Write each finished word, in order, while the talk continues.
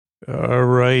All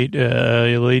right,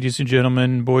 ladies and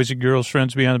gentlemen, boys and girls,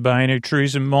 friends beyond the binary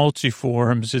trees and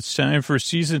multiforms. It's time for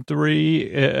season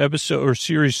 3, episode or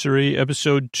series 3,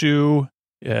 episode 2,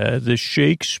 the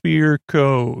Shakespeare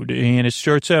Code, and it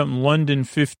starts out in London,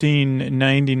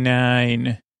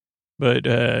 1599. But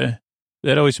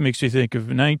that always makes me think of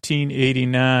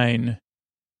 1989.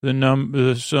 The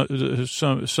number, sound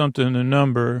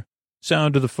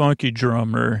of the funky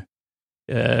drummer.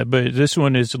 But this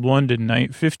one is London,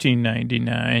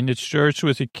 1599. It starts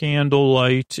with a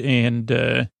candlelight and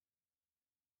a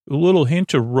little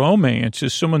hint of romance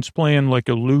as someone's playing like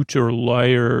a lute or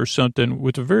lyre or something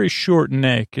with a very short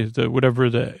neck, whatever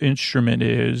the instrument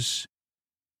is.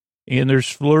 And there's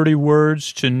flirty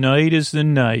words. Tonight is the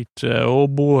night. Oh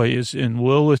boy, and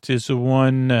Lilith is the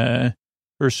one,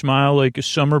 her smile like a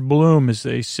summer bloom, as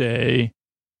they say,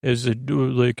 as the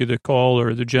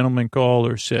gentleman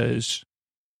caller says.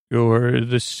 Or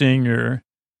the singer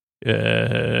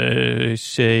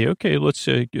say, okay, let's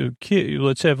have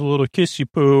a little kissy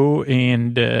poo,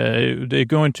 and they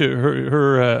go into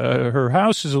her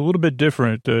house is a little bit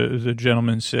different. The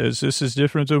gentleman says, this is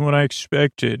different than what I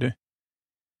expected,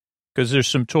 because there's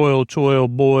some toil,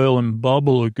 boil, and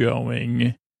bubble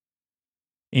going,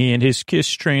 and his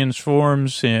kiss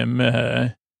transforms him.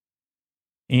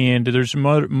 And there's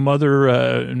Deerfinger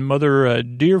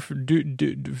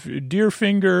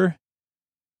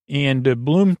and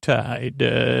Bloomtide.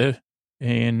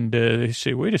 And they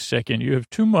say, wait a second, you have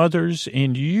two mothers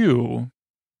and you.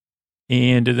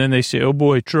 And then they say, oh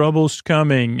boy, trouble's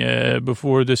coming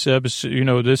before this episode. You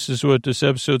know, this is what this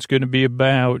episode's going to be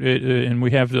about. And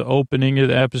we have the opening of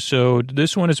the episode.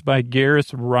 This one is by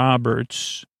Gareth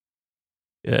Roberts.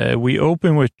 We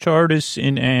open with TARDIS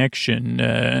in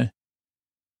action.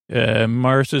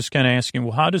 Martha's kind of asking,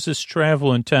 well, how does this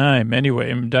travel in time?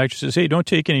 Anyway, and the doctor says, hey, don't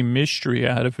take any mystery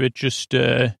out of it. Just,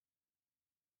 he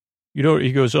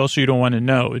goes, also, you don't want to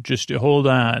know. Just hold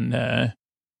on.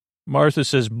 Martha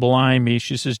says, blimey.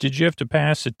 She says, did you have to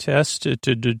pass a test to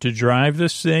drive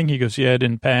this thing? He goes, yeah, I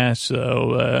didn't pass.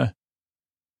 So,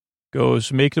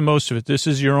 goes, make the most of it. This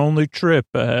is your only trip.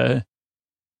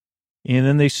 And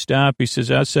then they stop. He says,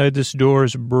 outside this door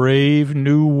is a brave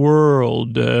new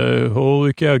world.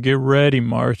 Holy cow, get ready,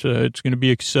 Martha. It's going to be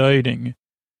exciting.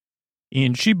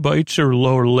 And she bites her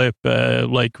lower lip,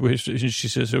 she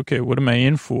says, okay, what am I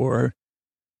in for?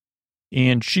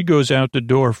 And she goes out the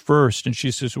door first, and she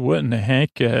says, what in the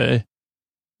heck?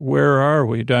 Where are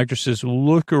we? Doctor says,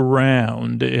 look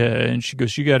around. And she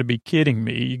goes, you got to be kidding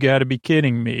me. You got to be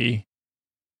kidding me.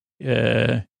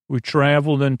 We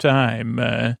traveled in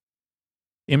time.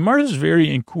 And Martha's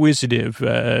very inquisitive,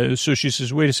 so she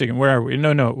says, wait a second, where are we?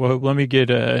 No, well, let me get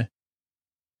an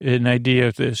idea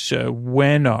of this.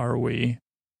 When are we?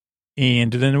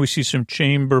 And then we see some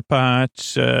chamber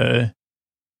pots. The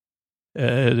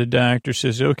doctor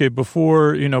says, okay,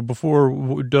 before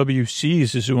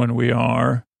WC's is when we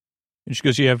are. And she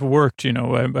goes, yeah, I've worked,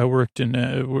 I worked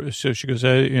in, so she goes,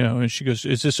 and she goes,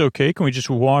 is this okay? Can we just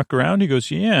walk around? He goes,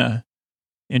 yeah.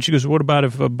 And she goes, what about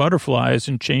if butterflies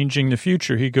and changing the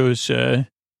future? He goes, okay,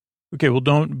 well,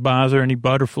 don't bother any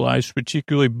butterflies,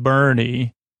 particularly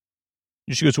Bernie.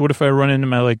 And she goes, what if I run into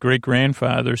my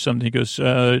great-grandfather or something? He goes,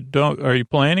 are you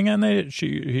planning on that?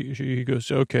 He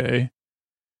goes, okay.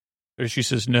 Or she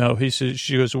says, no.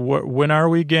 She goes, when are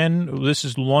we again? This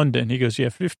is London. He goes, yeah,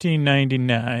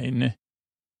 1599.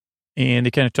 And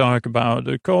they kind of talk about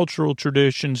the cultural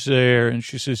traditions there. And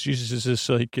she says, Jesus, is this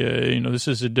this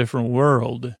is a different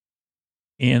world.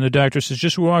 And the doctor says,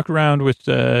 just walk around with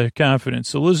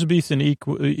confidence. Elizabethan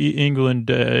England,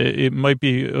 it might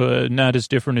be not as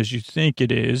different as you think it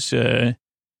is. They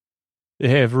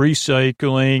have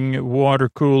recycling, water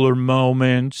cooler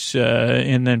moments,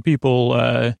 and then people,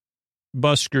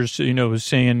 buskers,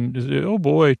 saying, oh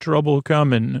boy, trouble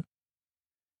coming.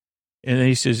 And then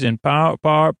he says, in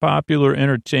popular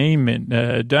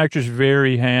entertainment, doctor's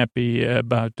very happy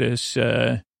about this.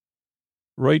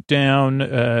 Right down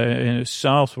in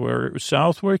Southwark, and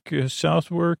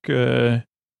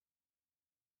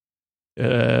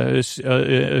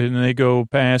they go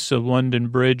past the London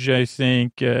Bridge, I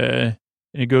think, and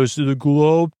it goes to the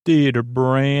Globe Theater,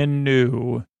 brand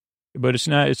new. But it's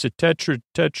not, it's a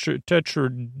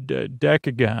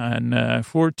tetradecagon,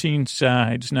 14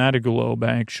 sides, not a globe,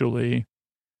 actually,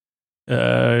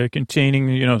 containing,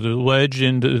 the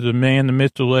legend, the man, the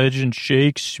myth, the legend,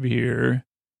 Shakespeare.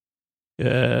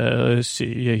 Let's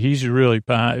see. Yeah, he's really,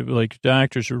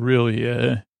 doctors are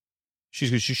really,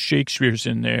 Shakespeare's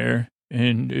in there.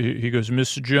 And he goes,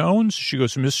 Mr. Jones? She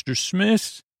goes, Mr.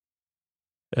 Smith?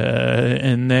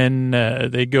 And then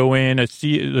they go in.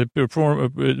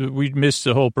 We missed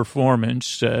the whole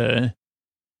performance, but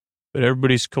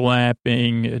everybody's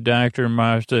clapping. Dr.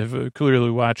 Martha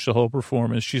clearly watched the whole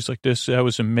performance. She's like, that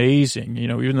was amazing,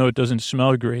 even though it doesn't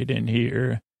smell great in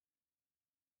here.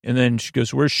 And then she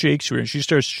goes, where's Shakespeare? And she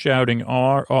starts shouting,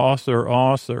 author,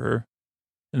 author.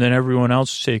 And then everyone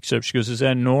else takes up. She goes, is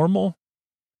that normal?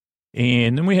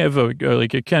 And then we have a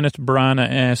Kenneth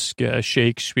Branagh-esque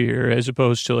Shakespeare as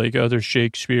opposed to like other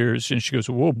Shakespeares. And she goes,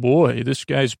 whoa, boy, this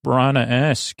guy's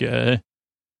Branagh-esque, or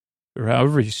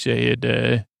however you say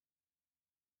it.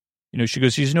 She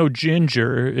goes, he's no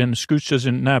ginger. And Scooch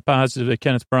doesn't, not positive that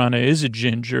Kenneth Branagh is a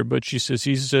ginger, but she says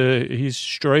he's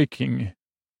striking.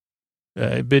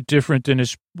 A bit different than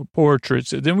his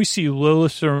portraits. Then we see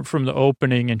Lilith from the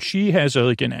opening, and she has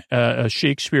a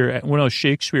Shakespeare, one of those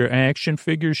Shakespeare action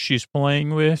figures she's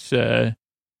playing with. The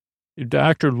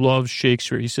doctor loves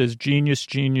Shakespeare. He says, genius,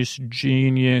 genius,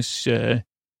 genius,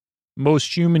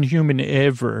 most human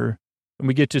ever. And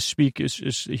we get to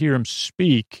hear him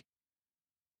speak.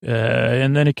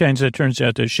 And then it kind of turns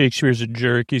out that Shakespeare's a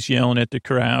jerk. He's yelling at the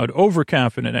crowd,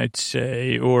 overconfident, I'd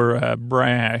say, or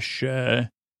brash.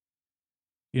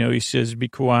 He says, be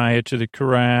quiet to the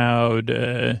crowd.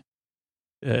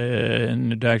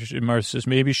 And Dr. Martha says,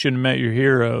 maybe you shouldn't have met your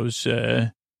heroes.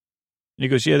 And he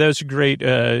goes, yeah, that was great.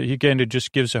 He kind of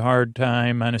just gives a hard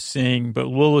time on a thing. But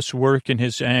Lilith's working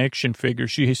his action figure.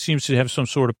 She seems to have some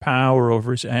sort of power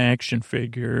over his action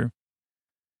figure.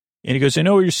 And he goes, I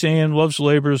know what you're saying. Love's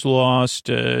Labor's Lost.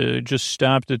 Just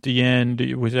stopped at the end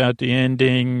without the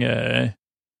ending. And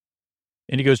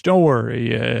he goes, don't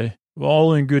worry.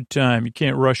 All in good time. You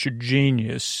can't rush your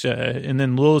genius. And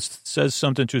then Lilith says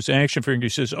something to his action figure. He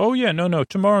says, oh, yeah, no.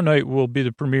 Tomorrow night will be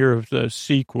the premiere of the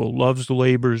sequel, Love's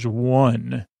Labor's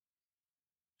 1.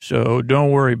 So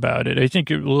don't worry about it. I think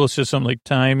Lilith says something like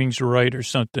timing's right or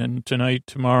something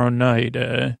tomorrow night.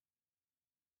 And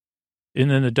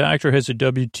then the doctor has a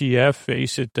WTF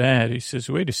face at that. He says,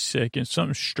 wait a second,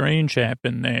 something strange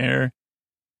happened there.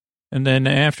 And then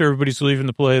after everybody's leaving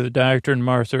the play, the doctor and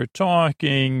Martha are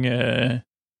talking.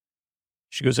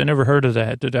 She goes, I never heard of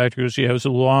that. The doctor goes, yeah, it was a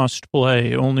lost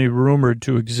play, only rumored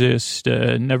to exist,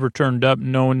 never turned up.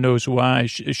 No one knows why.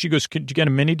 She goes, could you get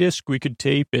a mini disc? We could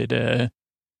tape it and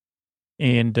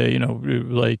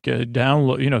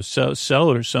download,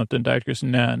 sell it or something. Doctor goes,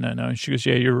 no. She goes,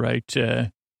 yeah, you're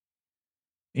right.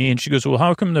 And she goes, well,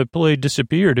 how come the play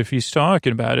disappeared if he's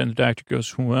talking about it? And the doctor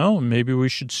goes, well, maybe we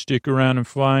should stick around and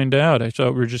find out. I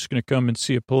thought we were just going to come and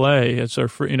see a play as our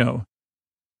first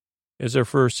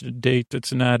date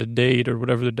that's not a date, or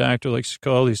whatever the doctor likes to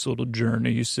call these little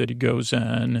journeys that he goes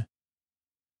on.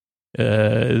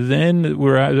 Then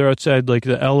they're outside like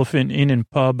the Elephant Inn and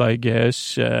Pub, I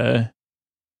guess.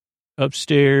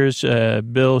 Upstairs,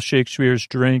 Bill Shakespeare's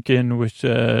drinking with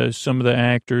some of the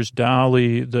actors.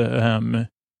 Dolly, the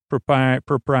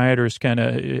proprietor, is kind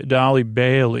of Dolly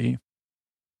Bailey.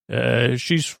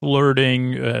 She's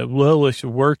flirting. Lilith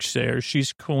works there.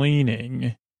 She's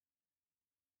cleaning.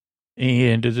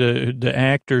 And the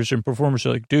actors and performers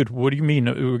are like, dude, what do you mean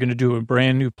we're going to do a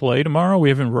brand new play tomorrow? We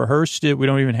haven't rehearsed it. We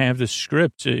don't even have the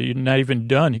script. You're not even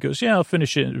done. He goes, yeah, I'll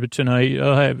finish it tonight.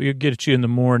 I'll get it to you in the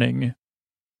morning.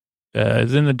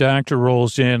 Then the doctor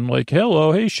rolls in like,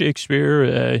 hello, hey,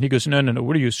 Shakespeare. He goes, no.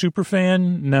 What are you, a super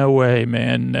fan? No way,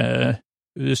 man.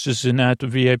 This is not the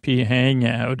VIP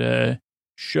hangout.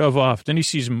 Shove off. Then he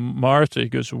sees Martha. He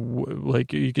goes,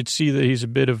 like, you could see that he's a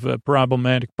bit of a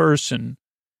problematic person.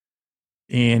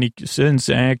 And he sends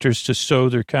actors to sew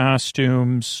their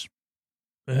costumes.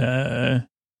 And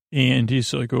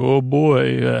he's like, oh,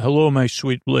 boy, hello, my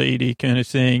sweet lady, kind of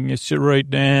thing. Sit right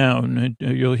down.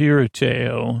 You'll hear a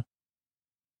tale.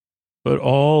 But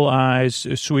all eyes,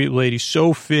 sweet lady,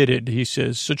 so fitted, he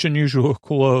says, such unusual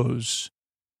clothes.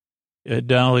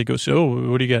 Dolly goes, oh,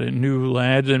 what do you got, a new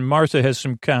lad? And Martha has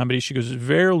some comedy. She goes,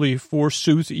 verily,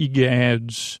 forsooth,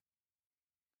 egads.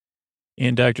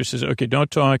 And doctor says, okay, don't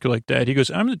talk like that. He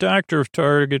goes, I'm the doctor of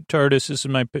TARDIS. This is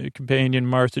my companion,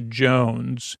 Martha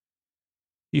Jones.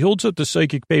 He holds up the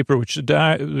psychic paper, which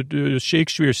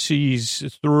Shakespeare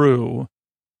sees through.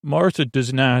 Martha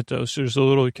does not, though, so there's a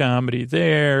little comedy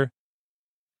there.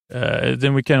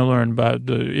 Then we kind of learn about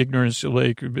the ignorance,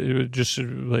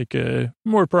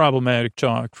 more problematic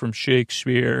talk from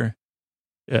Shakespeare.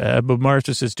 But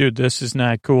Martha says, dude, this is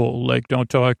not cool. Like, don't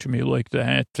talk to me like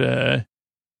that.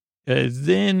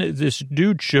 Then this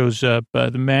dude shows up,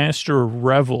 the master of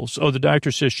revels. Oh, the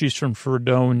doctor says she's from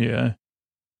Fredonia.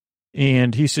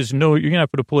 And he says, no, you're going to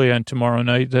put a play on tomorrow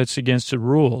night. That's against the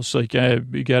rules. Like,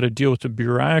 you got to deal with the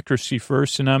bureaucracy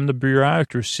first, and I'm the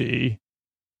bureaucracy.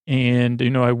 And,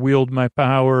 I wield my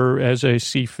power as I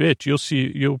see fit.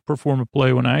 You'll perform a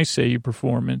play when I say you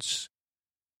performance.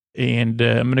 And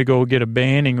I'm going to go get a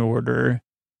banning order.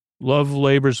 Love,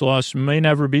 Labor's Lost may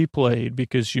never be played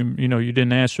because you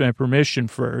didn't ask my permission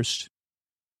first.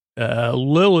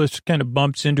 Lilith kind of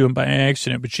bumps into him by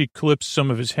accident, but she clips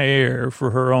some of his hair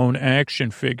for her own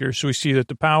action figure. So we see that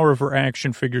the power of her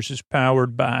action figures is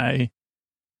powered by,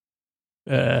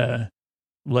 what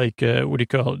do you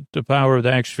call it? The power of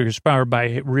the action figures is powered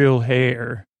by real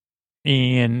hair.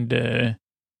 And then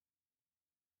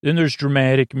there's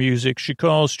dramatic music. She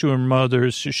calls to her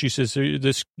mother. So she says,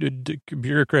 this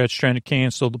bureaucrat's trying to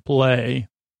cancel the play.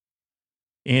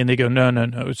 And they go, no,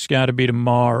 it's got to be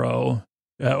tomorrow.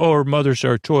 Or mothers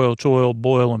are toil,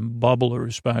 boil, and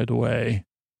bubblers, by the way.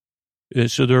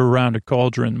 So they're around a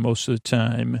cauldron most of the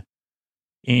time.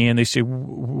 And they say,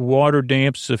 water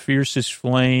damps the fiercest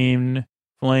flame,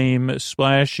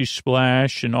 splashy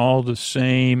splash, and all the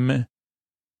same.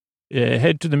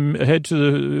 Head to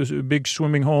the big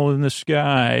swimming hole in the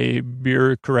sky,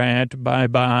 bureaucrat,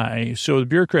 bye-bye. So the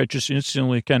bureaucrat just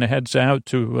instantly kind of heads out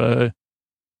to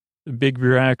the big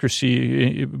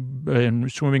bureaucracy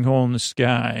and swimming hole in the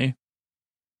sky.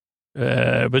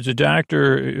 But the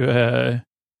doctor,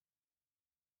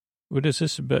 what is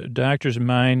this about? Doctor's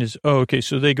mind is, okay,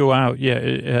 so they go out.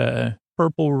 Yeah.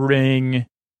 Purple ring.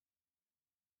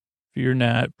 Fear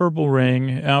not. Purple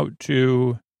ring out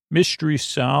to mystery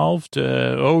solved.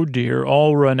 Oh dear.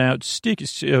 All run out.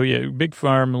 Big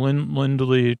farm.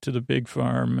 Lindley to the big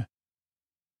farm.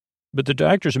 But the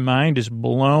doctor's mind is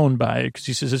blown by it because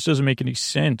he says, this doesn't make any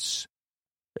sense.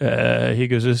 He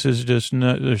goes, this is just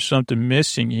not, there's something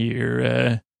missing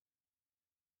here.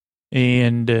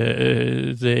 He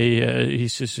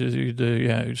says,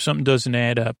 something doesn't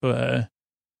add up.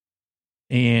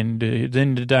 Then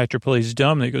the doctor plays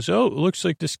dumb. He goes, oh, it looks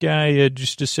like this guy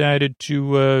just decided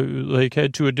to,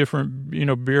 head to a different,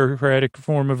 bureaucratic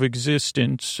form of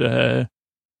existence.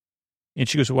 And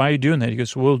she goes, why are you doing that? He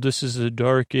goes, well, this is the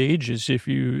dark ages. If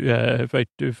I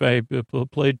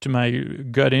played to my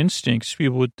gut instincts,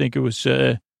 people would think it was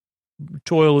toil,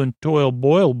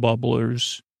 boil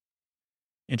bubblers.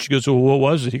 And she goes, well, what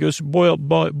was it? He goes, toil,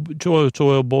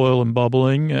 boil, and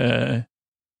bubbling.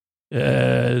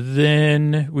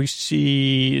 Then we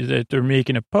see that they're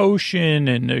making a potion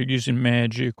and they're using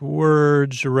magic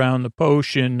words around the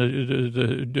potion.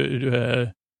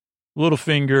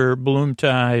 Littlefinger,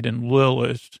 Bloomtide, and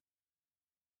Lilith.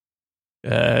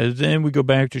 Then we go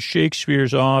back to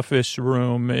Shakespeare's office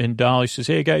room, and Dolly says,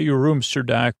 hey, I got you a room, Sir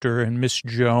Doctor, and Miss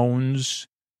Jones.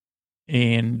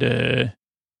 And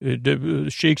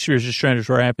Shakespeare's just trying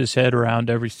to wrap his head around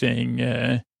everything.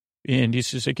 And he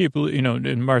says,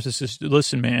 and Martha says,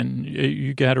 listen, man,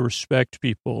 you got to respect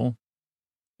people.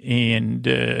 And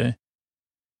they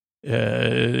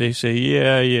say,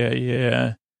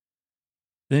 yeah.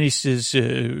 Then he says,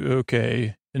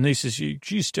 okay. And he says,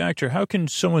 geez, doctor, how can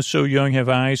someone so young have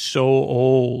eyes so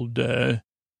old? And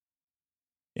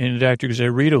the doctor goes, I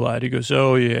read a lot. He goes,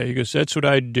 oh, yeah. He goes, that's what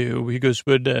I do. He goes,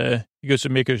 but he goes to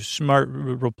make a smart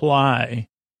reply.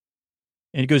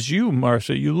 And he goes, you,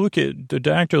 Martha, you look at the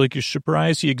doctor like you're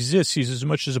surprised he exists. He's as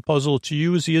much as a puzzle to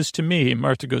you as he is to me. And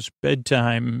Martha goes,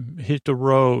 bedtime, hit the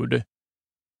road.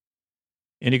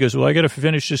 And he goes, well, I got to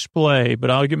finish this play, but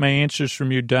I'll get my answers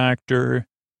from you, doctor,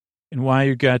 and why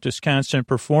you got this constant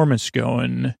performance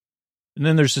going. And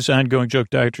then there's this ongoing joke.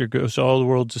 Doctor goes, all the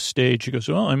world's a stage. He goes,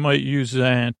 well, I might use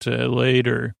that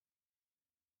later.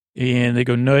 And they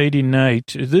go, nighty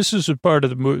night. This is a part of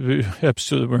the movie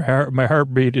episode where my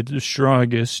heart beat the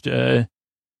strongest.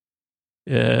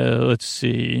 Let's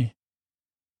see.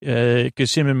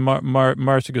 Because him and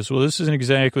Martha goes, well, this isn't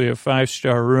exactly a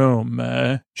 5-star room.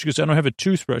 She goes, I don't have a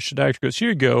toothbrush. The doctor goes, here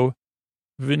you go.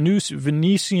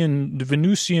 Venusian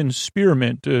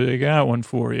spearmint. I got one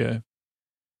for you.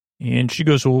 And she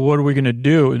goes, well, what are we going to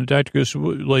do? And the doctor goes,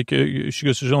 she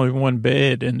goes, there's only one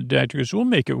bed. And the doctor goes, we'll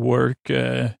make it work.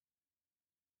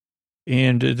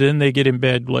 And then they get in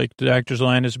bed, like the doctor's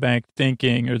lying his back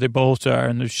thinking, or they both are.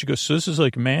 And she goes, so this is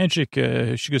like magic.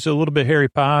 She goes, a little bit Harry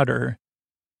Potter.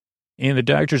 And the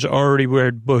doctor's already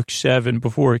read book 7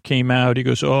 before it came out. He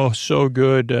goes, oh, so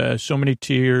good. So many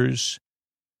tears.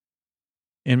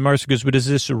 And Martha goes, but is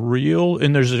this real?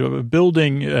 And there's a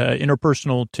building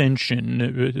interpersonal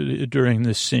tension during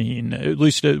this scene, at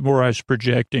least where I was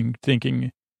projecting,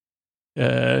 thinking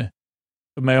of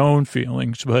my own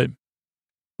feelings. But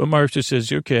Martha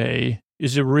says, okay,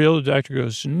 is it real? The doctor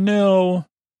goes, no.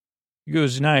 He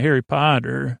goes, not Harry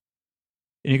Potter.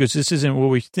 And he goes, this isn't what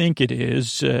we think it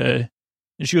is. And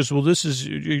she goes, well, this is,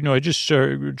 I just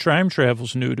time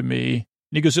travel's new to me.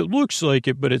 he goes, it looks like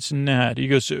it, but it's not. He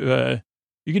goes, you going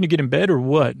to get in bed or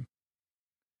what?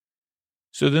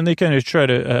 So then they kind of try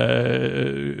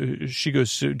to, she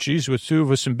goes, geez, with two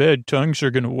of us in bed, tongues are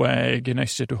going to wag. And I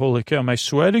said, holy cow, am I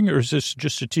sweating or is this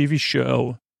just a TV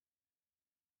show?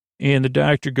 And the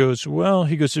doctor goes, well,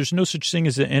 he goes, there's no such thing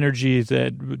as the energy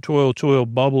that toil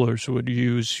bubblers would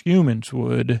use, humans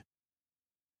would.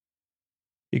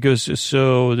 He goes,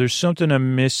 so there's something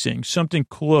I'm missing, something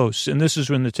close. And this is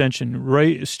when the tension,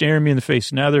 right, staring me in the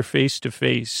face. Now they're face to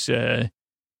face.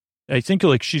 I think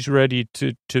like she's ready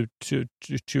to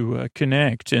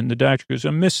connect. And the doctor goes,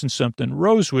 I'm missing something.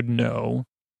 Rose would know.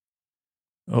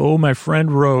 Oh, my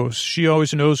friend Rose. She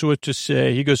always knows what to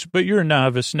say. He goes, but you're a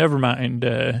novice. Never mind.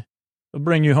 I'll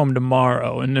bring you home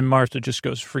tomorrow. And then Martha just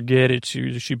goes, forget it.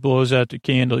 She blows out the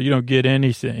candle. You don't get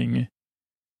anything.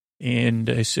 And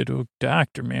I said, oh,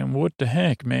 doctor, man, what the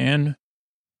heck, man?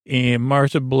 And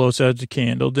Martha blows out the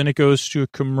candle. Then it goes to a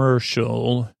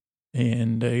commercial.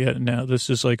 And now this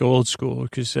is like old school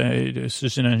because this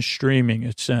isn't on streaming.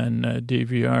 It's on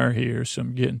DVR here, so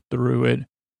I'm getting through it.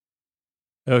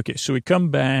 Okay, so we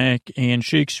come back, and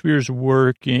Shakespeare's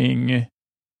working.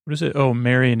 What is it? Oh,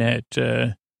 marionette.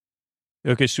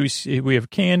 Okay, so we have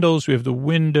candles. We have the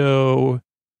window.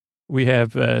 We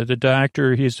have the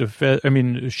doctor.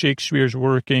 Shakespeare's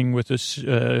working with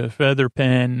a feather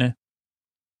pen.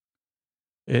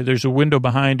 There's a window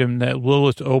behind him that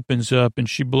Lilith opens up, and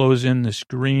she blows in this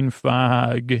green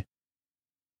fog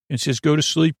and says, go to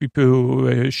sleepy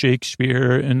poo,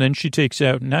 Shakespeare. And then she takes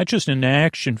out not just an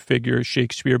action figure,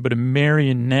 Shakespeare, but a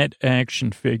marionette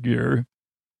action figure.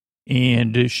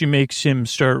 And she makes him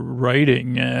start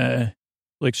writing.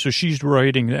 So she's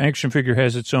writing. The action figure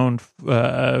has its own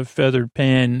feathered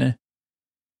pen.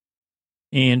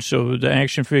 And so the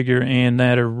action figure and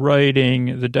that are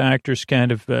writing. The doctor's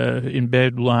kind of in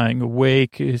bed, lying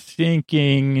awake,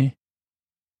 thinking.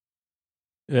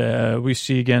 We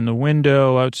see again the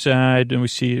window outside, and we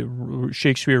see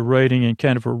Shakespeare writing in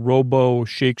kind of a robo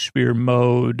Shakespeare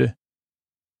mode.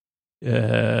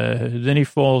 Then he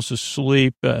falls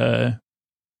asleep, and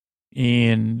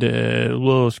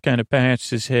Lilith kind of pats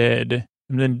his head.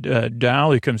 And then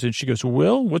Dolly comes in. She goes,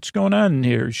 Will, what's going on in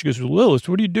here? She goes, Lilith,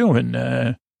 what are you doing?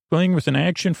 Playing with an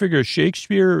action figure of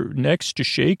Shakespeare next to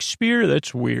Shakespeare?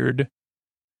 That's weird.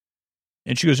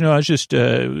 And she goes, no, I was just,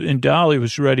 and Dolly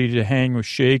was ready to hang with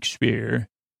Shakespeare.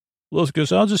 Lilith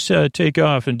goes, I'll just take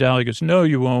off. And Dolly goes, no,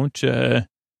 you won't. And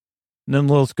then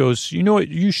Lilith goes, you know what?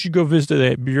 You should go visit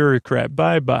that bureaucrat.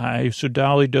 Bye-bye. So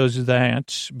Dolly does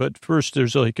that. But first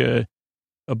there's like a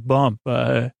bump,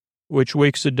 which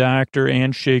wakes the doctor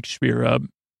and Shakespeare up.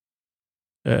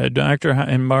 Doctor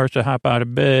and Martha hop out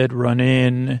of bed, run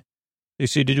in. They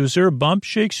say, was there a bump,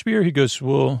 Shakespeare? He goes,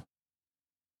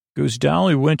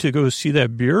 Dolly went to go see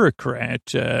that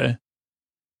bureaucrat. And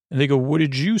they go, what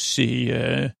did you see?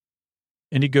 And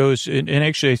he goes, and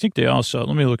actually, I think they all saw it.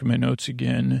 Let me look at my notes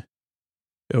again.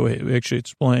 Oh, wait, actually,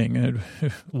 it's playing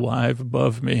live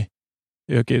above me.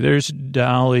 Okay, there's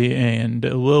Dolly and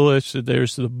Lilith.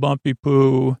 There's the bumpy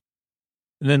poo.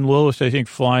 And then Lilith, I think,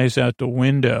 flies out the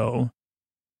window.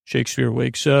 Shakespeare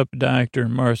wakes up, Doctor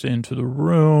and Martha into the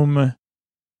room.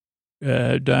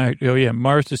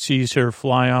 Martha sees her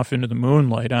fly off into the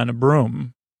moonlight on a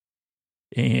broom.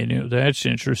 And, that's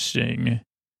interesting.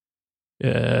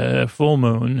 Full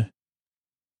moon.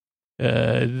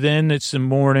 Then it's the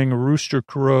morning, a rooster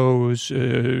crows.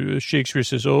 Shakespeare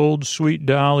says, old sweet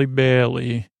Dolly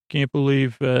Bailey. Can't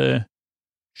believe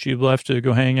she left to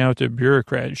go hang out with the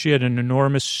bureaucrat. She had an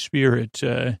enormous spirit.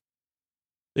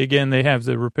 Again, they have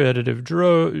the repetitive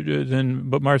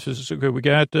but Martha says, okay, we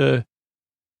got the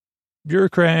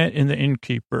bureaucrat and the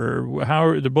innkeeper.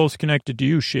 They're both connected to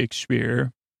you,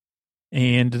 Shakespeare.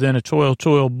 And then a toil,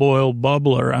 boil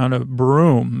bubbler on a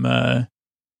broom. And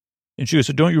she goes,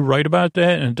 so don't you write about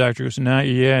that? And the doctor goes, not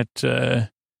yet. And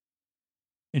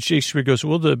Shakespeare goes,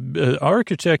 well, the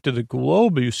architect of the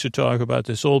globe used to talk about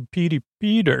this, old Petey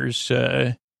Peters.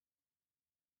 And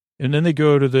then they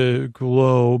go to the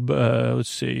globe. Let's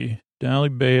see. Dolly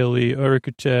Bailey,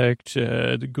 architect,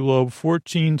 the globe,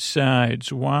 14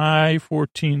 sides. Why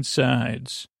 14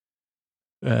 sides?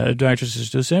 Doctor says,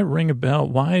 does that ring a bell?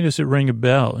 Why does it ring a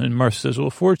bell? And Martha says, well,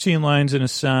 14 lines in a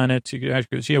sonnet. Doctor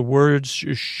goes, yeah, words,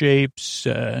 shapes,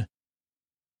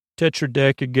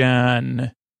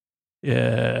 tetradecagon.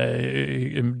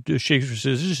 Shakespeare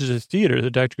says, this is a theater.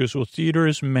 The doctor goes, well, theater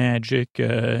is magic.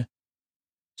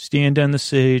 Stand on the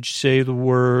stage, say the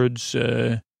words.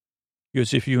 He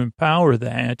goes, if you empower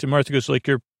that. And Martha goes, like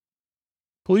your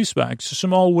police box, a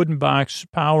small wooden box,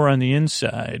 power on the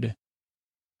inside.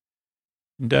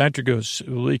 And doctor goes,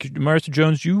 like, Martha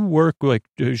Jones, you work like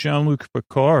Jean-Luc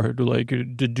Picard, like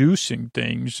deducing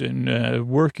things and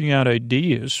working out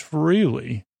ideas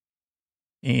freely.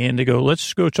 And they go,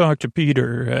 let's go talk to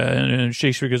Peter. And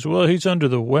Shakespeare goes, well, he's under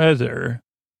the weather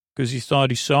because he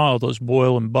thought he saw those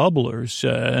boiling bubblers.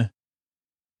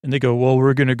 And they go, well,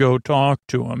 we're going to go talk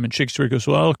to him. And Shakespeare goes,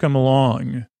 well, I'll come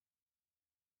along.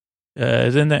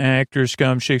 Then the actors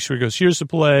come. Shakespeare goes, here's the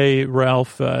play,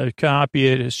 Ralph, copy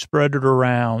it, spread it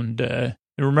around. And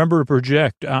remember to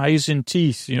project eyes and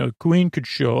teeth. You know, Queen could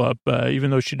show up,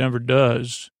 even though she never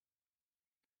does.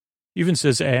 Even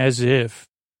says as if.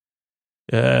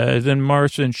 Then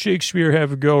Martha and Shakespeare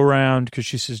have a go around because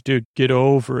she says, dude, get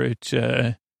over it.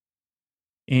 And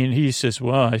he says,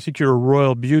 well, I think you're a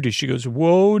royal beauty. She goes,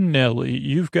 whoa, Nellie,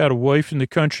 you've got a wife in the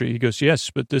country. He goes, yes,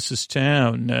 but this is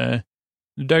town.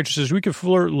 The doctor says, we can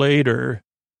flirt later.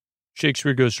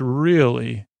 Shakespeare goes,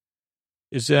 really?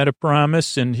 Is that a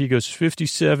promise? And he goes,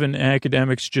 57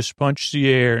 academics just punched the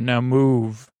air. Now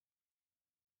move.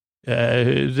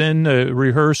 Then the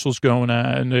rehearsal's going on.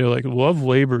 And they're like, Love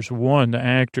Labor's won, the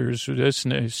actors.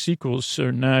 Sequels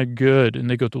are not good. And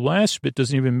they go, the last bit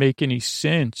doesn't even make any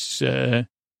sense. And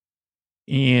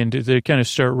they kind of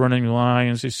start running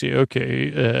lines. They say,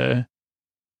 okay,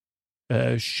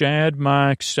 Shad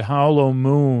mocks hollow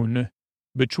moon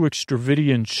betwixt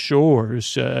Dravidian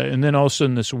shores, and then all of a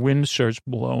sudden this wind starts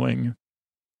blowing.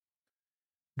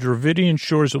 Dravidian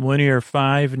shores of linear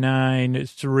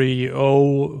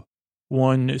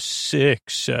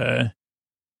 593016.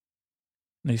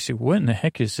 They say, what in the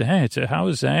heck is that? How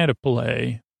is that a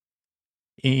play?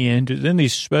 And then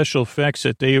these special effects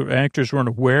that actors weren't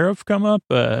aware of come up,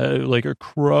 like a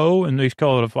crow, and they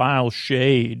call it a vile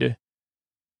shade.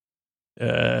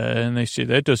 And they say,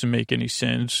 that doesn't make any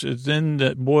sense. Then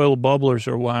the boil bubblers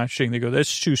are watching. They go,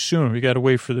 that's too soon. We got to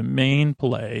wait for the main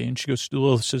play. And she goes,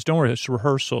 Lilith says, don't worry, it's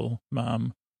rehearsal,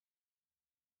 Mom.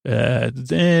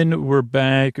 Then we're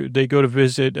back. They go to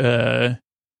visit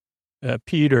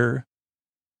Peter.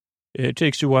 It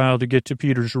takes a while to get to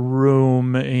Peter's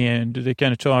room, and they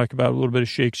kind of talk about a little bit of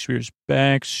Shakespeare's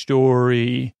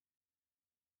backstory.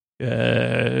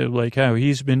 Like how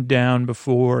he's been down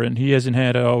before and he hasn't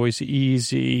had it always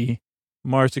easy.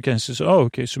 Martha kind of says, oh,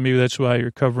 okay, so maybe that's why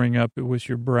you're covering up with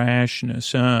your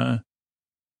brashness, huh?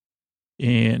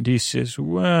 And he says,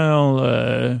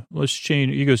 well, let's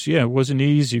change. He goes, yeah, it wasn't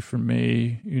easy for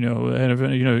me,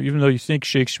 and, even though you think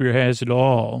Shakespeare has it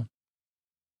all.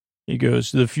 He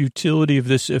goes, the futility of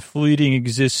this fleeting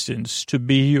existence, to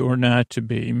be or not to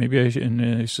be.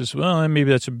 And he says, well,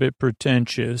 maybe that's a bit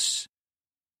pretentious.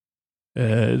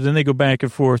 Then they go back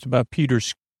and forth about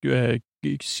Peter's care,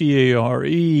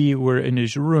 where in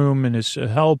his room and his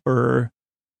helper.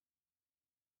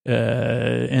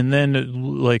 And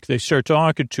then, like, they start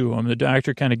talking to him. The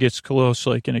doctor kind of gets close,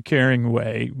 like, in a caring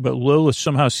way. But Lilith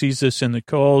somehow sees this in the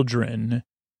cauldron.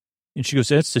 And she goes,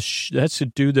 that's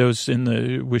the dude that was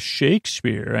with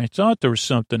Shakespeare. I thought there was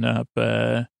something up.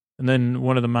 And then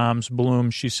one of the moms,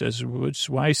 Bloom, she says,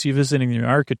 why is he visiting the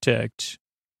architect?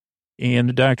 And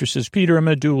the doctor says, Peter, I'm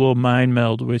going to do a little mind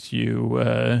meld with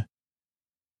you.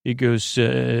 He goes,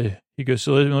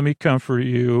 so let me comfort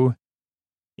you.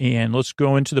 And let's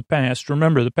go into the past.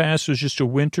 Remember, the past was just a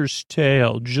winter's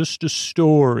tale, just a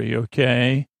story,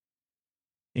 okay?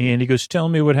 And he goes, tell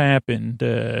me what happened.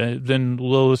 Then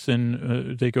Lilith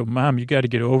and they go, Mom, you got to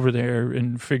get over there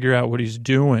and figure out what he's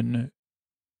doing.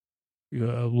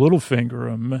 Littlefinger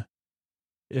him.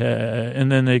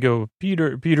 And then they go,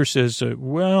 Peter says,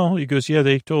 well, he goes, yeah,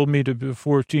 they told me to be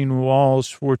 14 walls,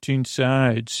 14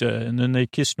 sides. And then they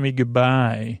kissed me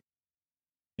goodbye.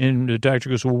 And the doctor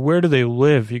goes, well, where do they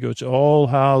live? He goes, All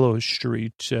Hallows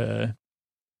Street. And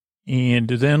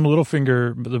then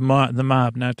Littlefinger, the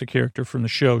mob, not the character from the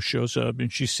show, shows up.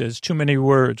 And she says, too many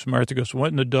words. Martha goes, what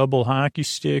in the double hockey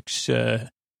sticks?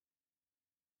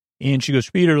 And she goes,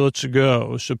 Peter, let's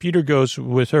go. So Peter goes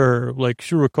with her, like,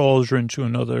 through a cauldron to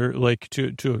another, like,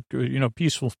 to a,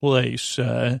 peaceful place.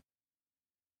 And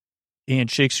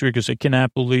Shakespeare goes, I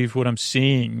cannot believe what I'm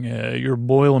seeing. You're a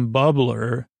boiling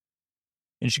bubbler.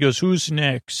 And she goes, who's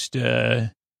next?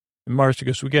 And Martha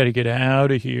goes, we got to get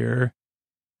out of here.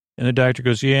 And the doctor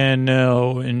goes, yeah,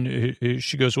 no. And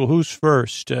she goes, well, who's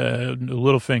first?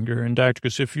 Littlefinger. And doctor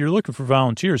goes, if you're looking for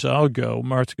volunteers, I'll go.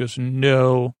 Martha goes,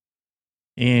 no.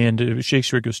 And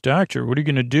Shakespeare goes, doctor, what are you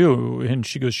going to do? And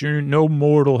she goes, no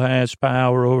mortal has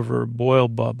power over a boil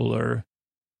bubbler.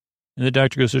 And the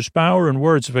doctor goes, there's power in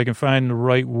words if I can find the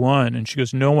right one. And she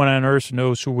goes, no one on earth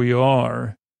knows who we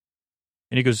are.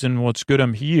 And he goes, then what's good?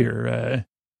 I'm here.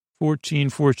 14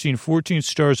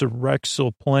 stars of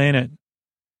Rexel planet.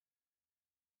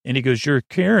 And he goes, you're a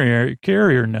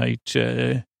carrier knight.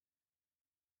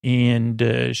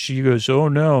 And she goes, oh,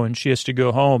 no. And she has to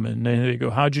go home. And then they go,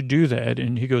 how'd you do that?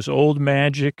 And he goes, old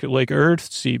magic, like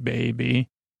Earthsea, baby.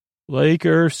 Like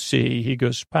Earthsea. He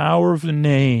goes, power of the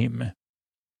name.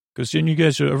 Because didn't you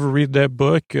guys ever read that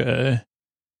book, Legend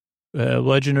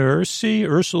of Earthsea,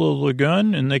 Ursula Le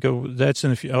Guin? And they go, that's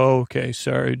in the oh, okay,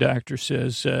 sorry, doctor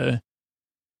says. And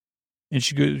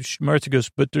Martha goes,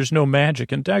 but there's no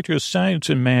magic. And doctor goes, science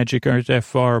and magic aren't that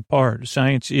far apart.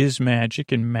 Science is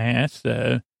magic and math.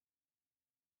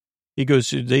 He goes,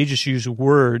 they just use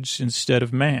words instead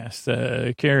of math,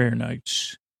 carrier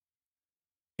knights.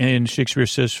 And Shakespeare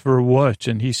says, for what?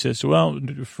 And he says, well,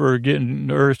 for getting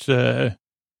Earth to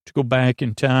go back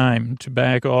in time, to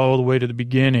back all the way to the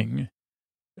beginning.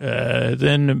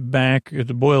 Then back,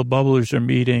 the Boyle Bubblers are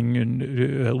meeting, and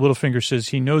Littlefinger says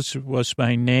he knows us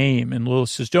by name. And Lil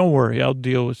says, don't worry, I'll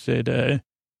deal with it.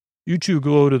 You two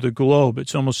go to the globe.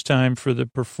 It's almost time for the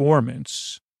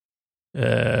performance.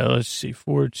 Let's see,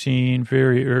 14,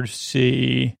 very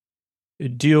Earthsea.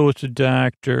 Deal with the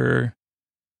doctor.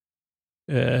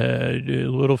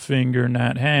 Littlefinger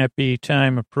not happy.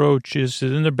 Time approaches. So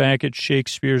then they're back at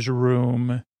Shakespeare's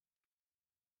room.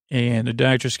 And the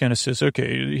doctor just kind of says,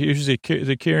 okay, here's the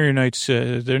carrier knights.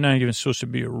 They're not even supposed to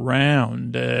be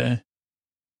around.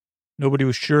 Nobody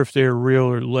was sure if they're real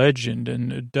or legend.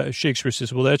 And Shakespeare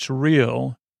says, well, that's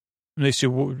real. And they say,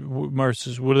 Martha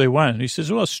says, what do they want? And he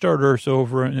says, well, start Earth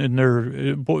over. And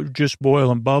they're just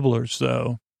boiling bubblers,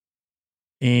 though.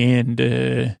 And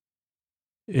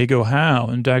they go, how?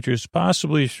 And doctor goes,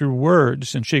 possibly through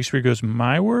words. And Shakespeare goes,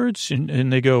 my words?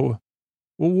 And they go,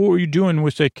 well, what were you doing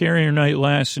with that carrier knight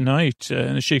last night?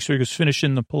 And Shakespeare goes,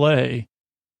 finishing the play.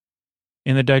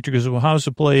 And the doctor goes, well, how's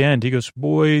the play end? He goes,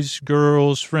 boys,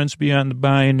 girls, friends beyond the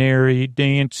binary,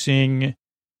 dancing,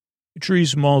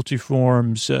 trees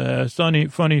multiforms,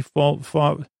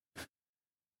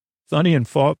 funny and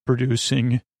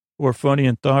thought-producing, or funny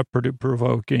and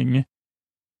thought-provoking.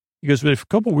 He goes, but a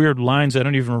couple weird lines I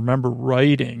don't even remember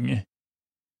writing.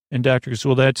 And doctor goes,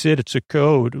 well, that's it. It's a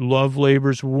code. Love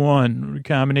labors one.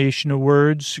 Combination of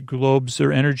words. Globe's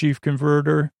their energy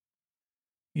converter.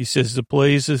 He says, the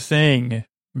play's a thing.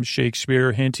 From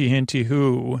Shakespeare, hinty, hinty,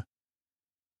 who.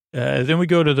 Then we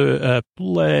go to the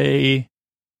play.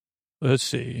 Let's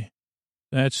see.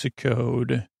 That's the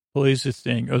code. Play's a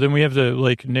thing. Oh, then we have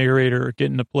the, narrator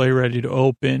getting the play ready to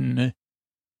open.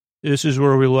 This is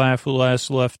where we last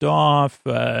left off.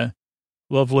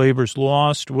 Love labors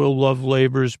lost. Will love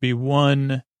labors be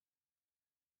won?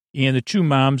 And the two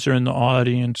moms are in the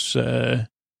audience. Then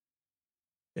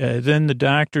the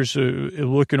doctor's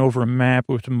looking over a map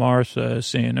with Martha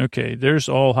saying, okay, there's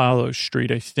All Hallows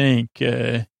Street, I think.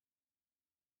 He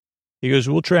goes,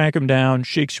 we'll track him down.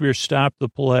 Shakespeare stopped the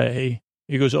play.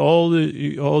 He goes, all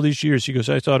these years, he goes,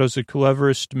 I thought I was the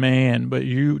cleverest man, but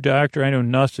you, doctor, I know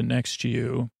nothing next to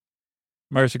you.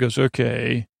 Martha goes,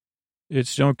 okay,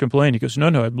 don't complain. He goes, no,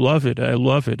 I love it. I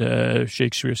love it.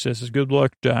 Shakespeare says, good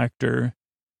luck, doctor.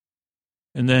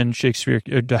 And then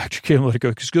Dr. Kim let it go,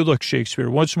 because good luck, Shakespeare.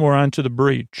 Once more onto the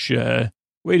breach.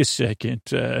 Wait a second.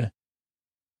 And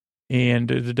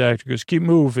the doctor goes, keep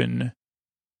moving.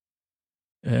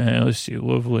 Let's see,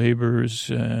 love labors,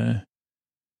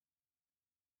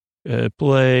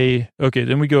 play. Okay,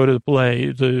 then we go to the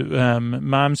play. The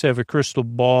moms have a crystal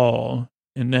ball,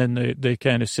 and then they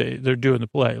kind of say, they're doing the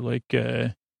play,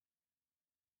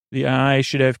 the eye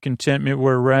should have contentment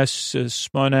where rest is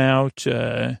spun out,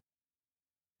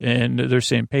 and they're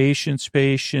saying patience,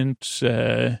 stretched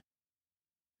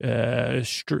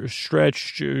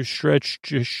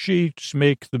sheets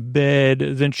make the bed.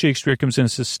 Then Shakespeare comes in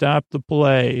and says, stop the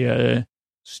play.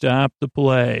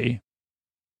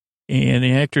 And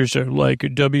the actors are like,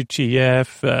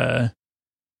 WTF,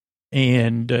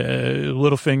 and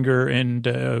Littlefinger and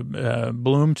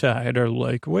Bloomtide are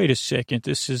like, wait a second,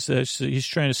 he's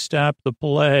trying to stop the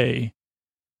play.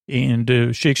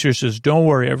 And Shakespeare says, don't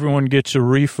worry, everyone gets a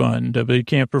refund, but he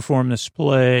can't perform this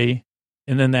play.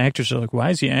 And then the actors are like,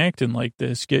 why is he acting like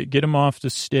this? Get him off the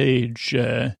stage.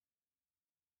 But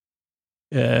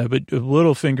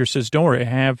Littlefinger says, don't worry, I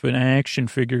have an action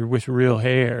figure with real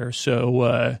hair.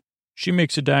 So she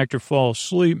makes the doctor fall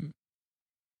asleep.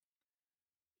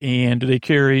 And they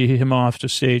carry him off the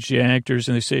stage, the actors,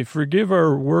 and they say, forgive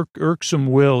our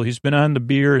irksome Will. He's been on the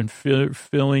beer and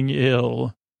feeling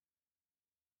ill.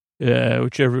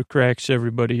 Whichever cracks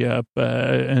everybody up.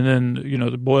 And then,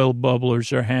 the Boyle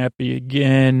Bubblers are happy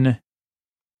again.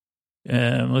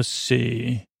 Let's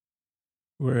see.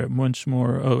 We're at once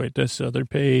more. Oh, wait, that's the other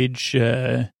page.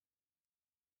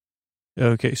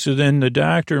 Okay, so then the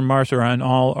doctor and Martha are on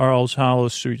All's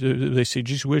Hollows Street. They say,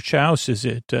 geez, which house is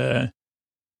it?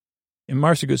 And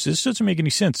Martha goes, this doesn't make any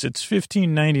sense. It's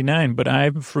 1599, but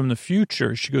I'm from the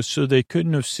future. She goes, so they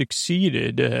couldn't have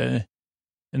succeeded.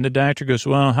 And the doctor goes,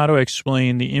 well, how do I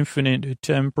explain the infinite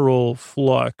temporal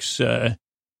flux? He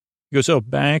goes, oh,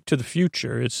 Back to the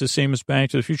Future. It's the same as Back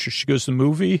to the Future. She goes, the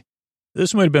movie?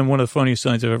 This might have been one of the funniest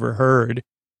lines I've ever heard.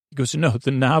 He goes, no,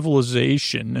 the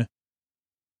novelization.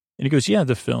 And he goes, yeah,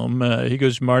 the film. He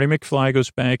goes, Marty McFly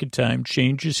goes back in time,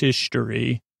 changes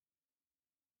history.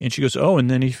 And she goes, oh, and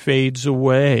then he fades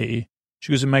away.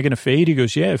 She goes, am I going to fade? He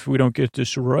goes, yeah, if we don't get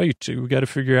this right, we got to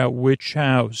figure out which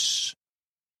house.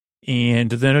 And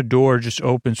then a door just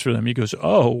opens for them. He goes,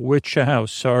 oh, which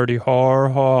house? Hardy har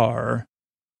har.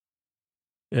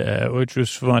 Which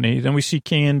was funny. Then we see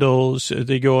candles.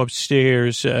 They go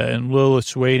upstairs, and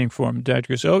Lilith's waiting for him. The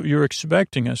doctor goes, oh, you're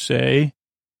expecting us, eh?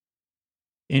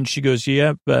 And she goes,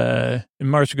 yep. And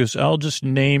Martha goes, I'll just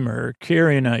name her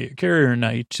Carrier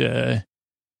Night.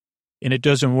 And it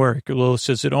doesn't work. Lilith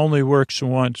says, it only works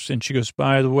once. And she goes,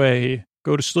 by the way,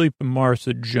 go to sleep,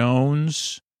 Martha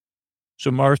Jones. So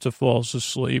Martha falls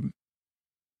asleep.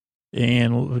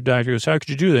 And the doctor goes, how could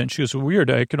you do that? And she goes,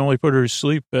 weird. I can only put her to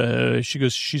sleep. She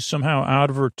goes, she's somehow out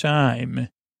of her time.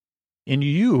 And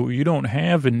you don't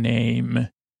have a name.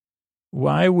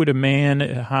 Why would a man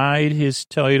hide his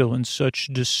title in such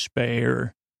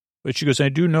despair? But she goes, I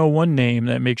do know one name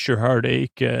that makes your heart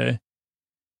ache.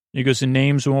 He goes, the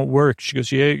names won't work. She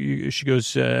goes, yeah. She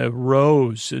goes,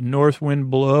 Rose, North Wind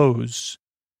Blows.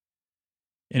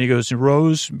 And he goes,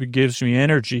 Rose gives me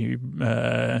energy.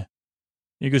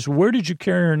 He goes, where did you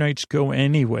Carrier Knights go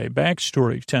anyway?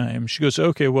 Backstory time. She goes,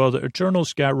 okay, well, the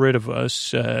Eternals got rid of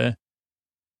us.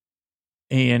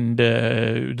 And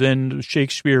then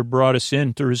Shakespeare brought us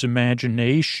in through his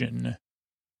imagination.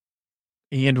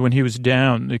 And when he was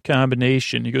down, the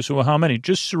combination, he goes, well, how many?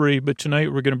 Just 3, but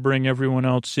tonight we're going to bring everyone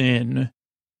else in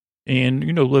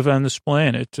and, live on this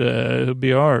planet. It'll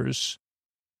be ours.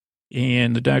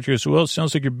 And the doctor goes, well, it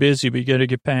sounds like you're busy, but you got to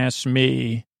get past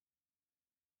me.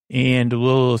 And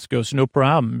Lilith goes, no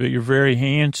problem, but you're very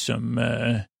handsome.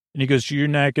 And he goes, you're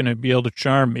not going to be able to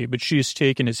charm me. But she's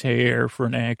taken his hair for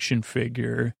an action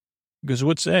figure. He goes,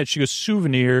 what's that? She goes,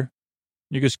 souvenir.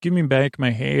 And he goes, give me back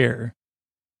my hair.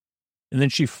 And then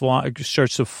she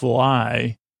starts to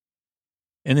fly.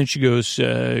 And then she goes,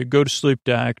 go to sleep,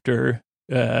 doctor.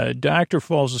 Doctor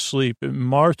falls asleep. And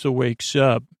Martha wakes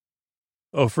up.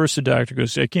 Oh, first the doctor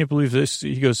goes, I can't believe this.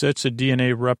 He goes, that's a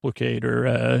DNA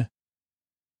replicator.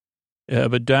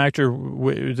 But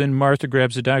then Martha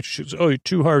grabs the doctor. She goes, oh,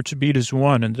 2 hearts beat as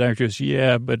one. And the doctor goes,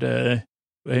 yeah, but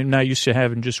I'm not used to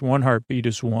having just 1 heartbeat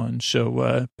as one.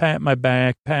 So pat my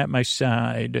back, pat my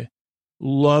side.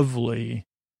 Lovely.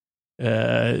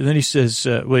 Then he says,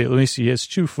 wait, let me see. He has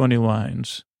 2 funny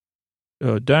lines.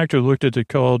 Doctor looked at the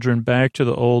cauldron, back to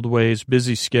the old ways,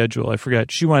 busy schedule. I forgot.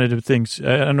 She wanted to think,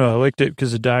 I don't know, I liked it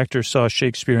because the doctor saw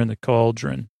Shakespeare in the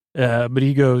cauldron. But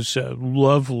he goes,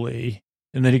 lovely.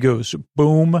 And then he goes,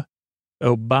 boom.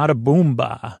 Oh, bada boom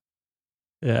ba.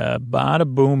 Bada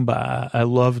boom ba. I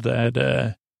love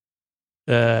that.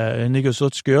 And he goes,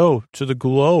 let's go to the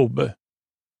globe.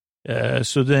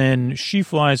 So then she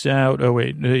flies out. Oh,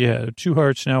 wait. Yeah. 2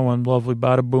 hearts now, 1 lovely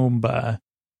bada boom ba.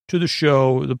 To the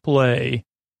show, the play.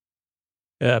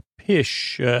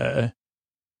 Pish.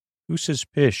 Who says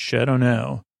pish? I don't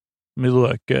know. Let me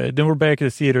look. Then we're back at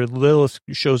the theater. Lilith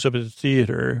shows up at the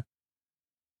theater.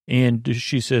 And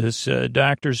she says,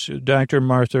 Dr.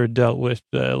 Martha dealt with,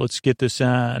 let's get this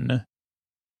on.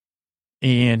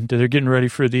 And they're getting ready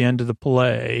for the end of the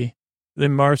play.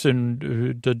 Then Martha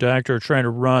and the doctor are trying to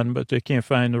run, but they can't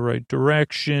find the right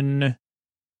direction.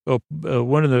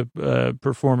 One of the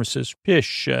performers says,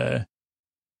 pish,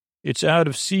 it's out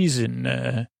of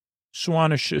season,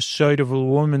 Swanish sight of a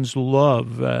woman's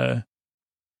love.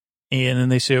 And then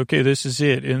they say, okay, this is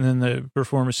it. And then the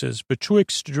performer says,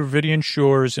 betwixt Dravidian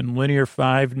shores and linear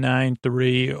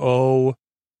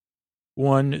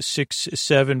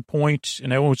 5930167 points,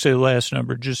 and I won't say the last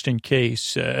number just in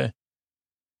case.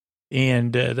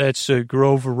 And that's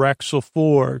Grove Rexel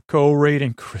 4, co-rate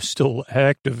and crystal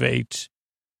activate.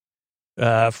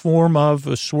 Form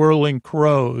of swirling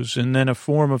crows, and then a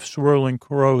form of swirling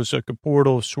crows, like a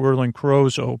portal of swirling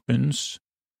crows opens.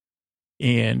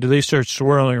 And they start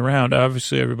swirling around.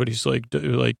 Obviously, everybody's like,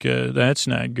 that's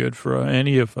not good for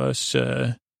any of us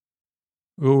who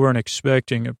weren't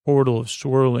expecting a portal of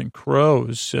swirling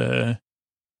crows.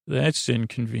 That's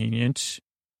inconvenient.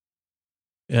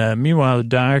 Meanwhile, the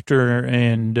doctor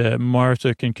and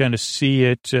Martha can kind of see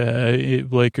it,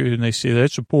 and they say,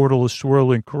 that's a portal of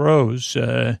swirling crows.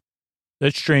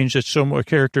 That's strange. That's a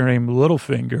character named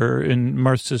Littlefinger. And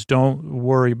Martha says, don't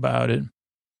worry about it.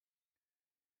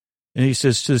 And he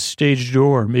says to the stage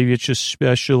door, maybe it's just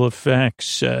special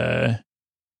effects. Is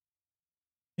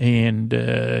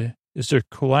there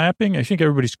clapping? I think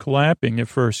everybody's clapping at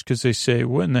first because they say,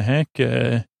 what in the heck?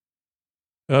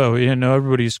 Oh, yeah, no,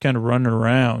 everybody's kind of running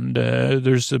around.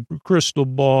 There's a crystal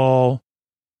ball.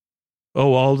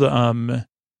 Oh, all the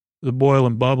Boyle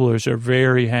and Bubblers are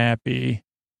very happy.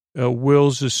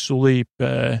 Will's asleep.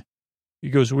 He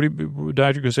goes,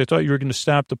 doctor goes, I thought you were going to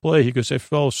stop the play. He goes, I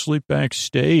fell asleep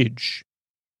backstage.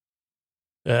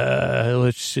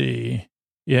 Let's see.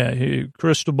 Yeah,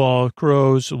 crystal ball,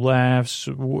 crows, laughs,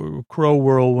 crow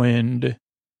whirlwind,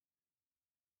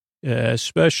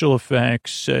 special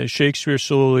effects. Shakespeare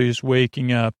slowly is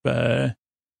waking up, and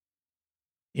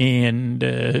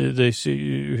they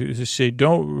say,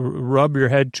 don't rub your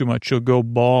head too much. You'll go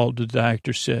bald, the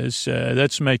doctor says.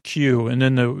 That's my cue. And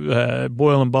then the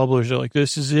Boyle and Bubblers are like,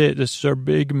 this is it. This is our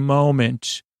big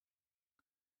moment.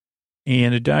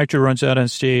 And the doctor runs out on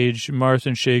stage. Martha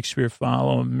and Shakespeare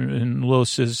follow him. And Lil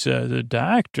says, the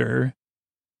doctor?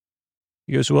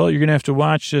 He goes, well, you're going to have to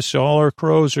watch this. All our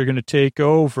crows are going to take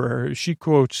over. She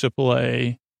quotes a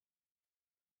play.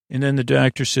 And then the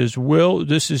doctor says, Will,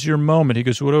 this is your moment. He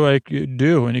goes, what do I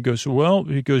do? And he goes,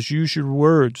 use your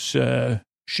words.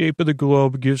 Shape of the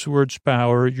globe gives words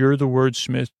power. You're the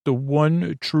wordsmith, the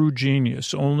one true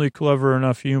genius, only clever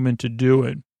enough human to do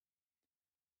it.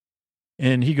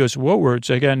 And he goes, what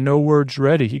words? I got no words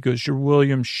ready. He goes, you're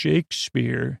William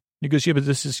Shakespeare. He goes, yeah, but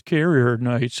this is carrier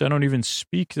nights. I don't even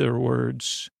speak their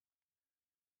words.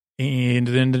 And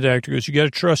then the doctor goes, you got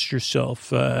to trust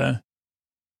yourself.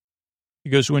 He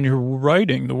goes, when you're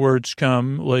writing, the words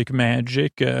come like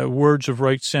magic. Words of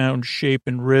right sound, shape,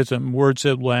 and rhythm. Words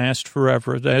that last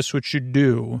forever. That's what you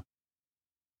do.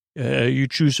 You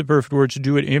choose the perfect words to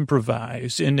do it,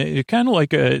 improvise. And it kind of like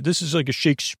this is like a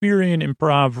Shakespearean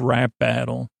improv rap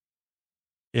battle.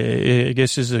 I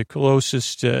guess is the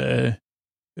closest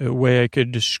way I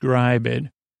could describe it.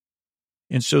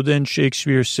 And so then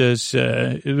Shakespeare says,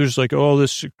 there's like all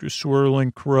this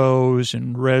swirling crows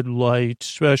and red light,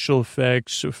 special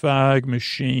effects, a fog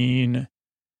machine.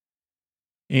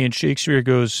 And Shakespeare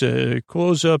goes,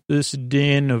 close up this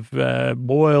din of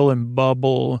boil and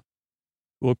bubble.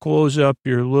 We'll close up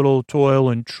your little toil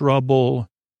and trouble.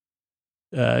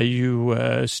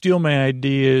 You steal my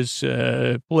ideas,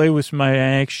 play with my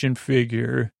action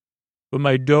figure. But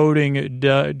my doting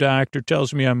doctor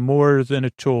tells me I'm more than a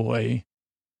toy.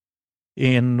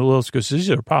 And Lilith goes, these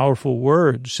are powerful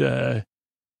words. He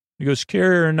goes,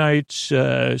 carrier knights,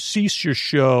 cease your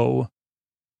show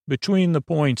between the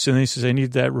points. And he says, I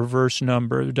need that reverse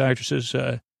number. The doctor says,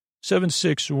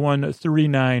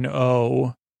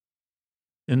 761390.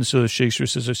 And so Shakespeare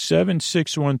says,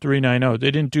 761390.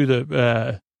 They didn't do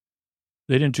the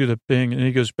thing. And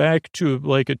he goes back to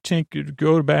like a tinker,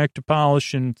 go back to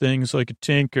polishing things like a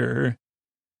tinker.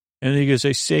 And he goes,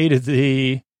 I say to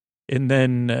thee, and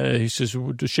then he says,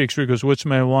 Shakespeare goes, what's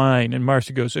my line? And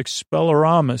Martha goes,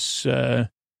 Expelloramus.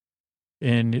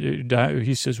 And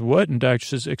he says, what? And doctor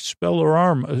says,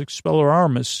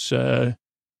 Expelloramus.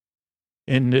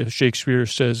 And Shakespeare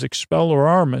says,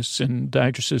 Expelloramus. And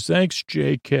doctor says, thanks,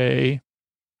 J.K.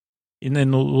 And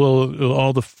then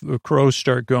all the crows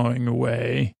start going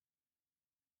away.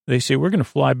 They say, we're going to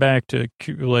fly back to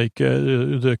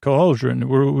the cauldron.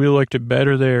 We like to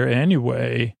better there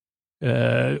anyway.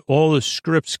 All the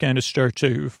scripts kind of start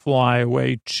to fly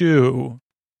away too.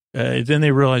 Then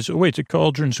they realize, oh wait, the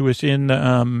cauldron's within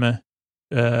the,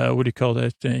 what do you call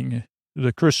that thing?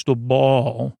 The crystal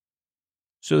ball.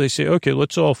 So they say, okay,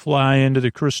 let's all fly into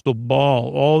the crystal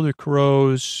ball. All the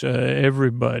crows,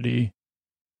 everybody.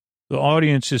 The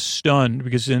audience is stunned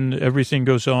because then everything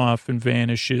goes off and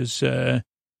vanishes. And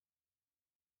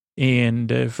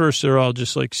at first they're all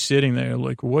just like sitting there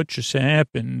like, what just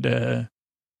happened?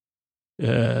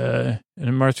 And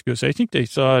Martha goes, I think they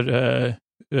thought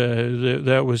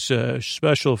that was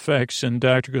special effects. And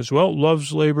doctor goes, well,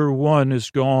 Love's Labor 1 is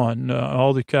gone,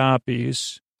 all the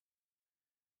copies.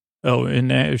 Oh,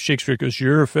 and Shakespeare goes,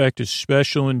 your effect is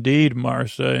special indeed,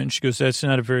 Martha. And she goes, that's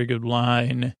not a very good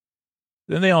line.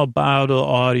 Then they all bow to the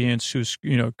audience who's,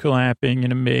 clapping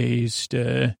and amazed,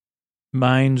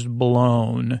 minds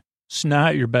blown. It's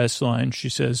not your best line, she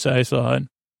says, I thought.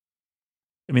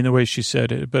 I mean, the way she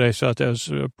said it, but I thought that was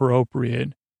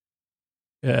appropriate.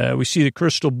 We see the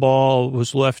crystal ball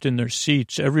was left in their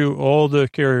seats. All the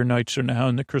carrier knights are now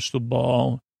in the crystal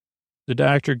ball. The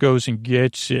doctor goes and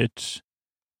gets it,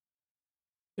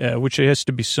 which has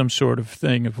to be some sort of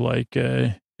thing of like,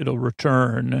 it'll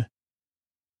return.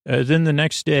 Then the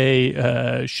next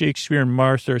day, Shakespeare and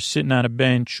Martha are sitting on a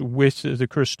bench with the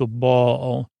crystal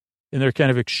ball, and they're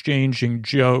kind of exchanging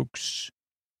jokes.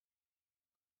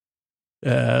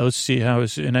 Let's see how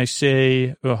is, and I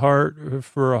say a heart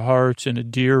for a heart and a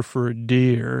deer for a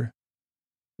deer.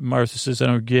 Martha says, I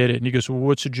don't get it. And he goes, well,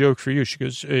 what's a joke for you? She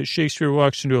goes, Shakespeare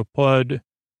walks into a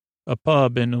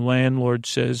pub, and the landlord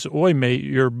says, oi, mate,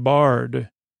 you're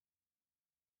barred.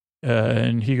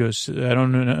 And he goes, I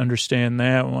don't understand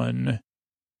that one.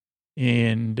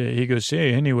 And he goes,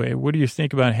 hey, anyway, what do you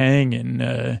think about hanging?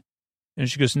 And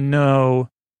she goes, no.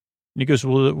 And he goes,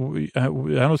 well, I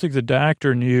don't think the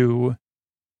doctor knew.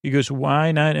 He goes,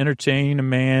 why not entertain a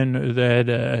man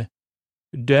that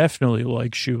definitely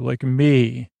likes you, like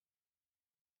me?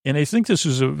 And I think this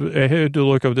was I had to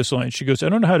look up this line. She goes, I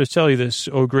don't know how to tell you this,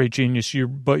 oh, great genius,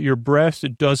 but your breath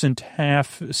doesn't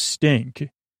half stink,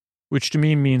 which to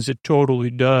me means it totally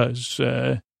does.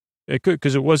 It could,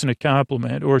 because it wasn't a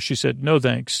compliment. Or she said, no,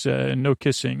 thanks, no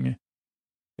kissing.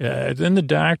 Then the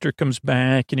doctor comes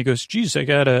back and he goes, geez, I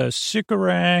got a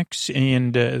Sycorax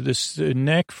and this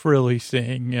neck frilly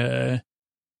thing. And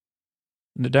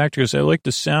the doctor goes, I like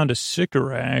the sound of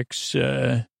Sycorax.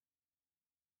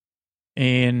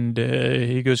 And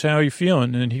he goes, how are you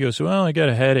feeling? And he goes, well, I got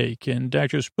a headache. And the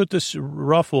doctor goes, put this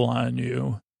ruffle on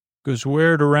you. Goes,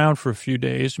 wear it around for a few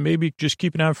days. Maybe just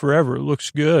keep it on forever. It looks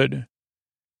good.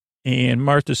 And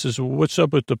Martha says, well, what's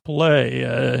up with the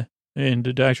play? And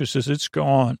the doctor says, it's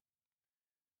gone.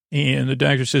 And the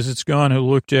doctor says, it's gone. I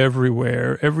looked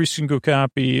everywhere. Every single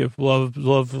copy of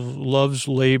Love's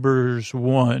Laborers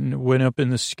Won went up in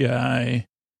the sky.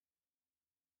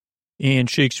 And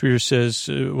Shakespeare says,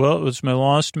 well, it was my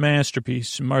lost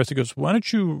masterpiece. And Martha goes, why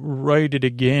don't you write it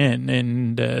again?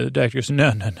 And the doctor goes,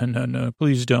 no,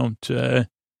 please don't.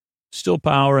 Still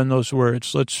power in those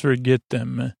words. Let's forget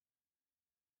them.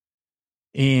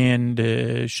 And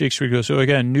Shakespeare goes, oh, I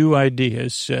got new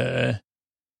ideas. I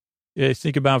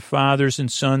think about fathers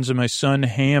and sons and my son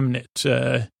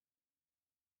Hamnet.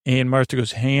 And Martha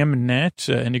goes, Hamnet?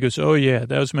 And he goes, oh, yeah,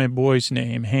 that was my boy's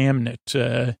name,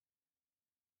 Hamnet.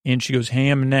 And she goes,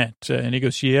 Hamnet. And he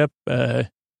goes, yep.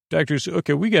 Doctor goes,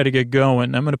 okay, we got to get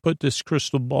going. I'm going to put this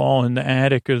crystal ball in the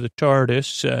attic of the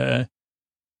TARDIS.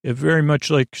 Very much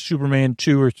like Superman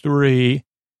 2 or 3.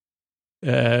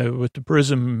 With the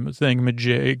prism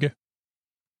thingamajig.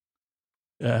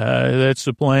 That's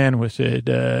the plan with it,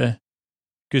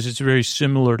 because it's very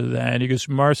similar to that. He goes,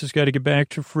 Martha's got to get back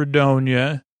to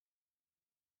Fredonia.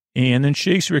 And then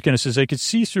Shakespeare kind of says, I could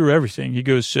see through everything. He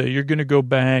goes, you're going to go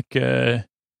back and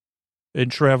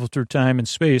travel through time and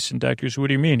space. And Doctor goes, what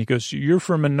do you mean? He goes, you're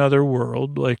from another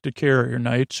world, like the Carrier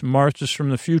Knights. Martha's from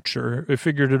the future. I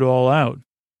figured it all out.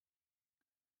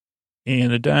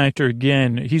 And the doctor,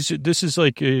 again, this is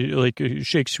like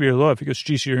Shakespeare love. He goes,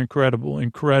 geez, you're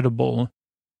incredible.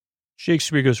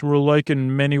 Shakespeare goes, we're alike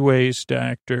in many ways,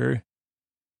 doctor.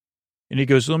 And he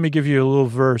goes, let me give you a little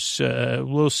verse, a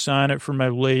little sonnet for my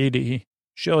lady.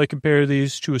 Shall I compare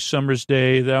these to a summer's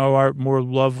day? Thou art more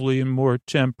lovely and more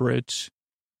temperate.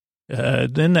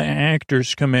 Then the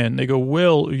actors come in. They go,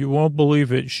 Will, you won't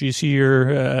believe it. She's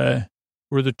here.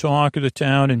 We're the talk of the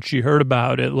town, and she heard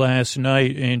about it last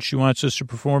night, and she wants us to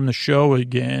perform the show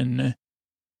again.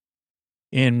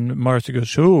 And Martha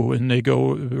goes, who? And they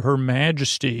go, Her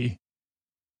Majesty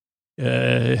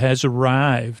has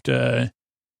arrived. And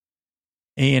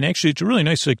actually, it's really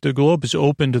nice. Like, the globe is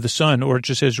open to the sun, or it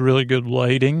just has really good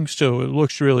lighting, so it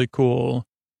looks really cool.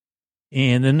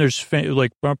 And then there's,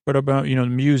 music.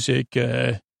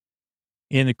 And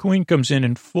the queen comes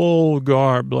in full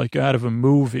garb, like out of a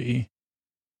movie.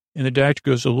 And the doctor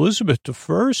goes, Elizabeth the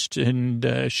First?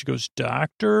 And she goes,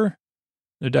 Doctor?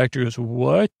 The doctor goes,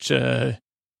 what? I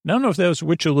don't know if that was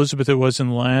which Elizabeth it was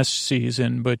in last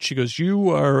season, but she goes, you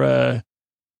are,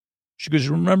 she goes,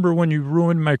 remember when you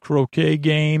ruined my croquet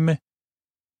game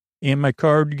and my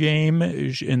card game?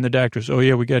 And the doctor goes, oh,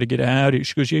 yeah, we got to get out.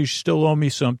 She goes, yeah, you still owe me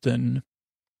something.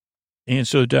 And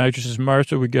so the doctor says,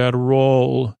 Martha, we got to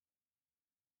roll.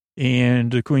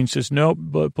 And the queen says, nope,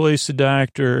 but place the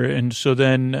doctor. And so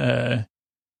then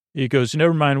he goes,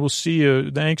 never mind, we'll see you.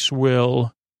 Thanks,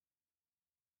 Will.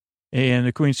 And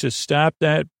the queen says, stop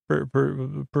that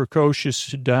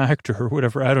precocious doctor or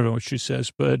whatever. I don't know what she says,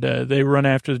 but they run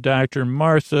after the doctor.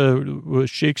 Martha,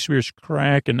 Shakespeare's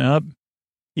cracking up.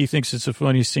 He thinks it's the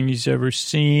funniest thing he's ever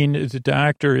seen. The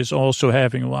doctor is also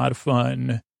having a lot of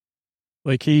fun.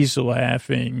 Like, he's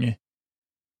laughing.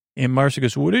 And Martha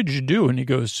goes, what did you do? And he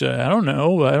goes, I don't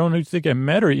know. I don't even think I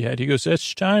met her yet. He goes,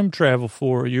 that's time travel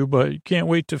for you, but you can't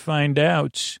wait to find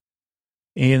out.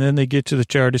 And then they get to the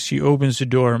TARDIS. He opens the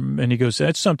door, and he goes,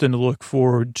 that's something to look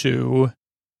forward to.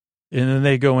 And then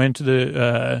they go into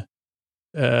the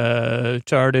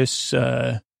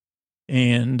TARDIS,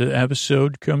 and the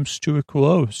episode comes to a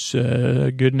close.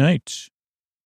 Good night.